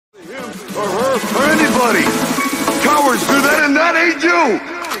or her, or anybody. Cowards do that, and that ain't you.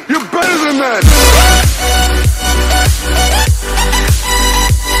 You're better than that.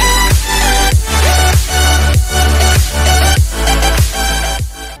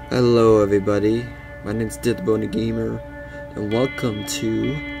 Hello everybody, my name's Dithbony Gamer, and welcome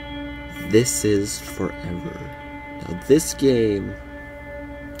to This Is Forever. Now this game,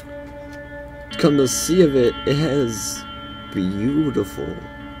 come to see of it, it has beautiful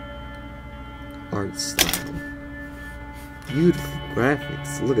art style, beautiful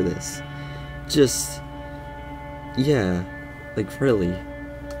graphics. Look at this, just, yeah, like really.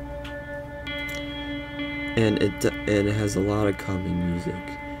 And it has a lot of calming music.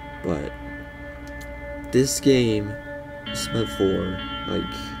 But this game is meant for like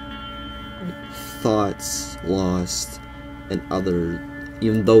thoughts lost and other,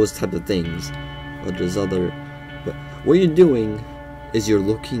 even those type of things. But there's other. But what you're doing is you're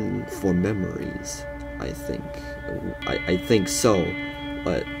looking for memories. I think. I think so.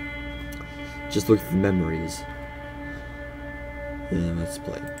 But just look for memories. Yeah, let's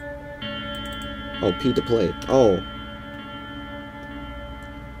play. Oh, P to play. Oh.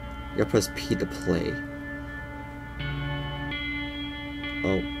 You gotta press P to play.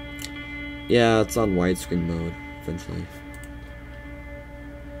 Oh. Yeah, it's on widescreen mode, eventually.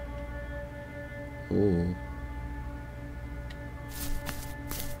 Ooh.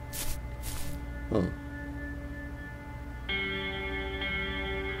 Oh.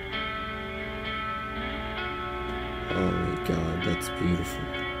 Oh my god, that's beautiful.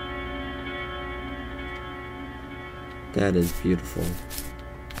 That is beautiful.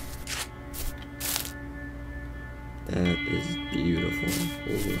 That is beautiful.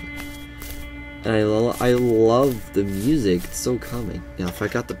 Ooh. And I love the music. It's so calming. Yeah, I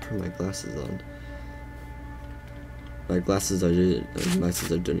forgot to put my glasses on. My glasses are dirty at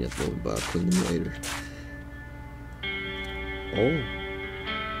the moment, but I'll put them later. Oh.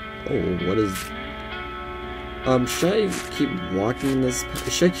 Oh, what is? Should I keep walking in this?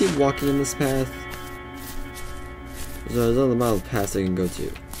 Should I keep walking in this path? There's another mile of paths I can go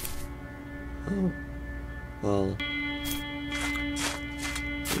to. Oh. Well.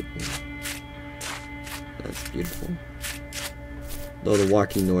 That's beautiful. Though the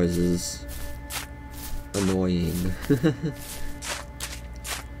walking noise is annoying.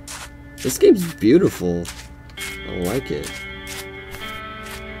 This game's beautiful. I like it.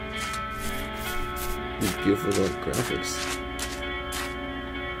 These beautiful graphics.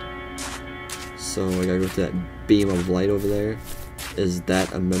 So I gotta go to that beam of light over there. Is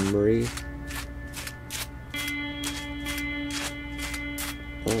that a memory?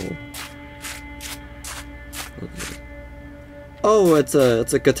 Oh. Okay. Oh, it's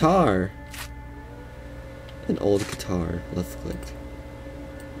a guitar. An old guitar. Left click.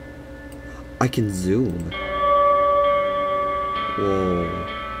 I can zoom. Whoa.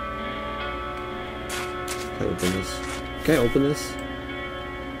 Can I open this? Can I open this?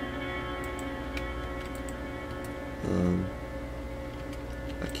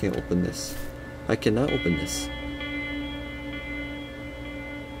 I can't open this. I cannot open this.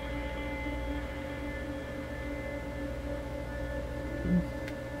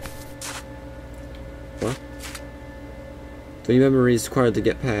 What? 3 memories required to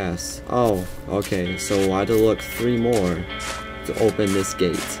get past. Oh, okay. So I had to look 3 more to open this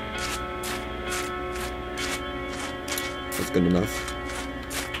gate. That's good enough.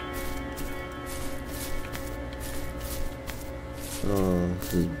 Oh,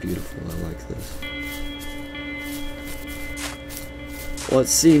 this is beautiful. I like this. Well, it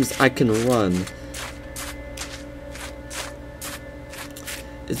seems I can run.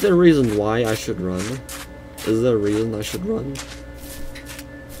 Is there a reason why I should run? Is there a reason I should run?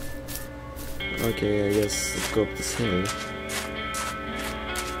 Okay, I guess let's go up this hill.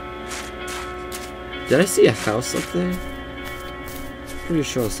 Did I see a house up there? Pretty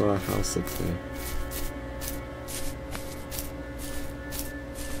sure I saw a house up there.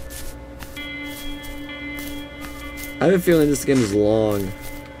 I have a feeling this game is long.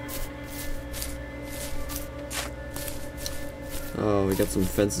 Oh, we got some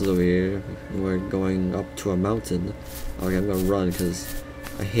fences over here. We're going up to a mountain. Okay, I'm gonna run because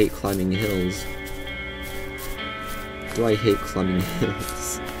I hate climbing hills. Do I hate climbing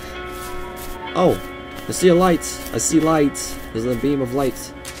hills? Oh, I see a light. I see light. There's a beam of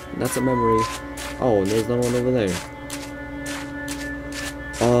light. That's a memory. Oh, and there's another one over there.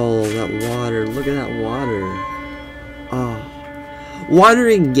 Oh, that water. Look at that water. Oh. Water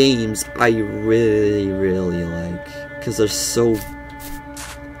in games I really like. Because they're so...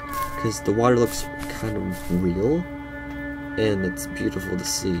 Because the water looks kind of real. And it's beautiful to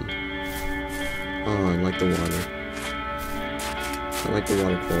see. Oh, I like the water. I like the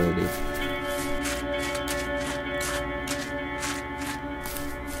water quality.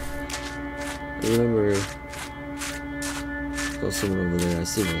 I remember there's someone over there. I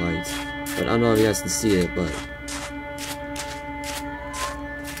see the lights, but I don't know if you guys can see it, but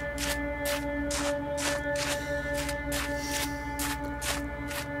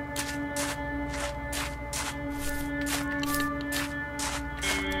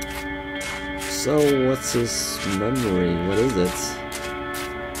so what's this memory? What is it?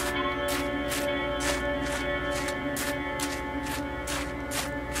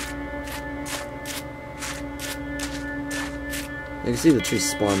 I can see the trees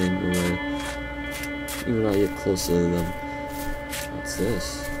spawning away, even when I get closer to them. What's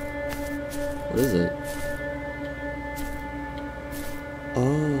this? What is it?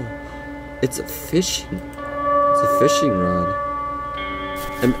 Oh, it's a fishing. It's a fishing rod.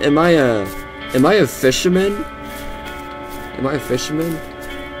 Am I a fisherman? Am I a fisherman?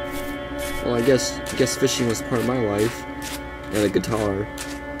 Well, I guess fishing was part of my life. And a guitar.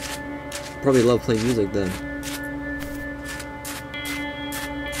 Probably love playing music then.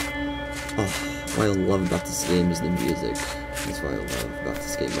 Oh, what I love about this game is the music. That's what I love about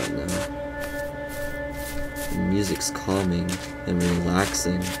this game right now. The music's calming and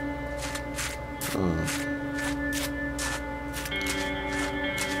relaxing.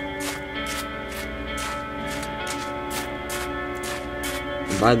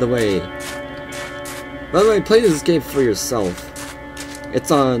 And by the way, play this game for yourself. It's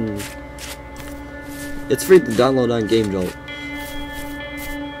free to download on Game Jolt.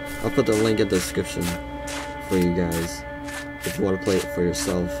 I'll put the link in the description for you guys if you want to play it for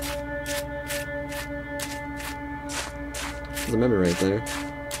yourself. There's a memory right there.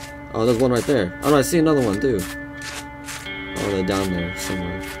 Oh, there's one right there. Oh, no, I see another one too. Oh, they're down there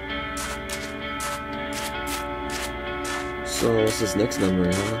somewhere. So, what's this next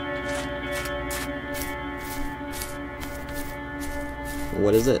memory, huh?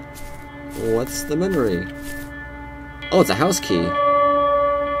 What is it? What's the memory? Oh, it's a house key.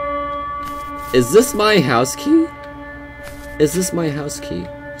 Is this my house key? Is this my house key,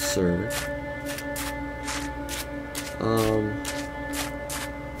 sir?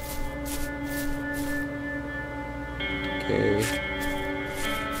 Okay.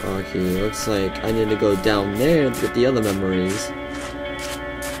 Okay, looks like I need to go down there to get the other memories.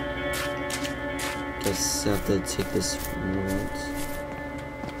 Guess I have to take this route.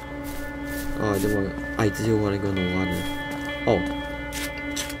 Oh, I do want to go in the water. Oh.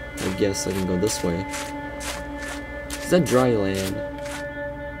 I guess I can go this way. Is that dry land?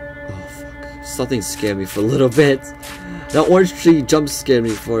 Oh, fuck. Something scared me for a little bit. That orange tree jump scared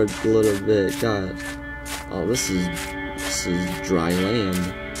me for a little bit. God. Oh, this is dry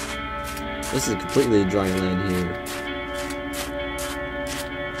land. This is completely dry land here.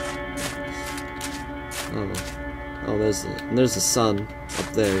 Oh, there's the sun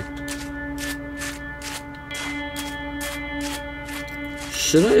up there.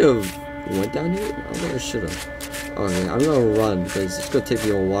 Should I have went down here? I don't think I should have. Okay, I'm gonna run because it's gonna take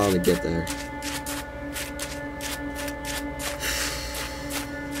me a while to get there.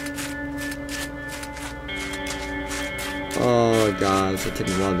 Oh god, it's gonna take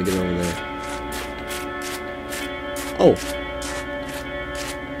me a while to get over there. Oh!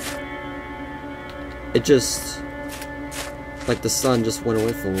 It just... like the sun just went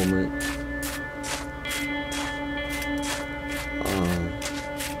away for a moment.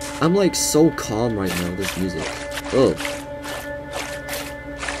 I'm like so calm right now, this music. Oh.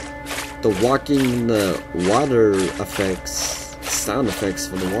 The walking, the water effects, sound effects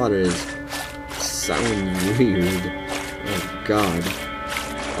for the water sound weird. Oh god.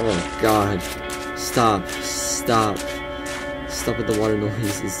 Oh god. Stop. Stop. Stop with the water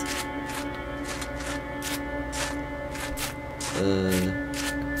noises.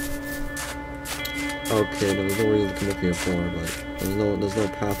 Okay, there was no reason to come up here for, but there's no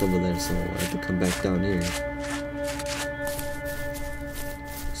path over there, so I have to come back down here.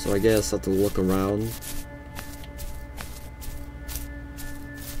 So I guess I have to look around.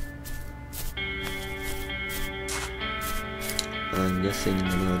 I'm guessing I'm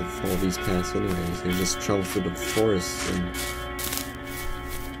gonna have to follow these paths anyways. They just travel through the forest and...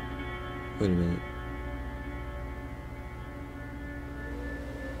 Wait a minute.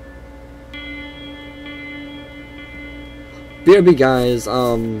 BRB guys,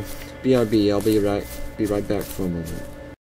 BRB, I'll be right back for a moment.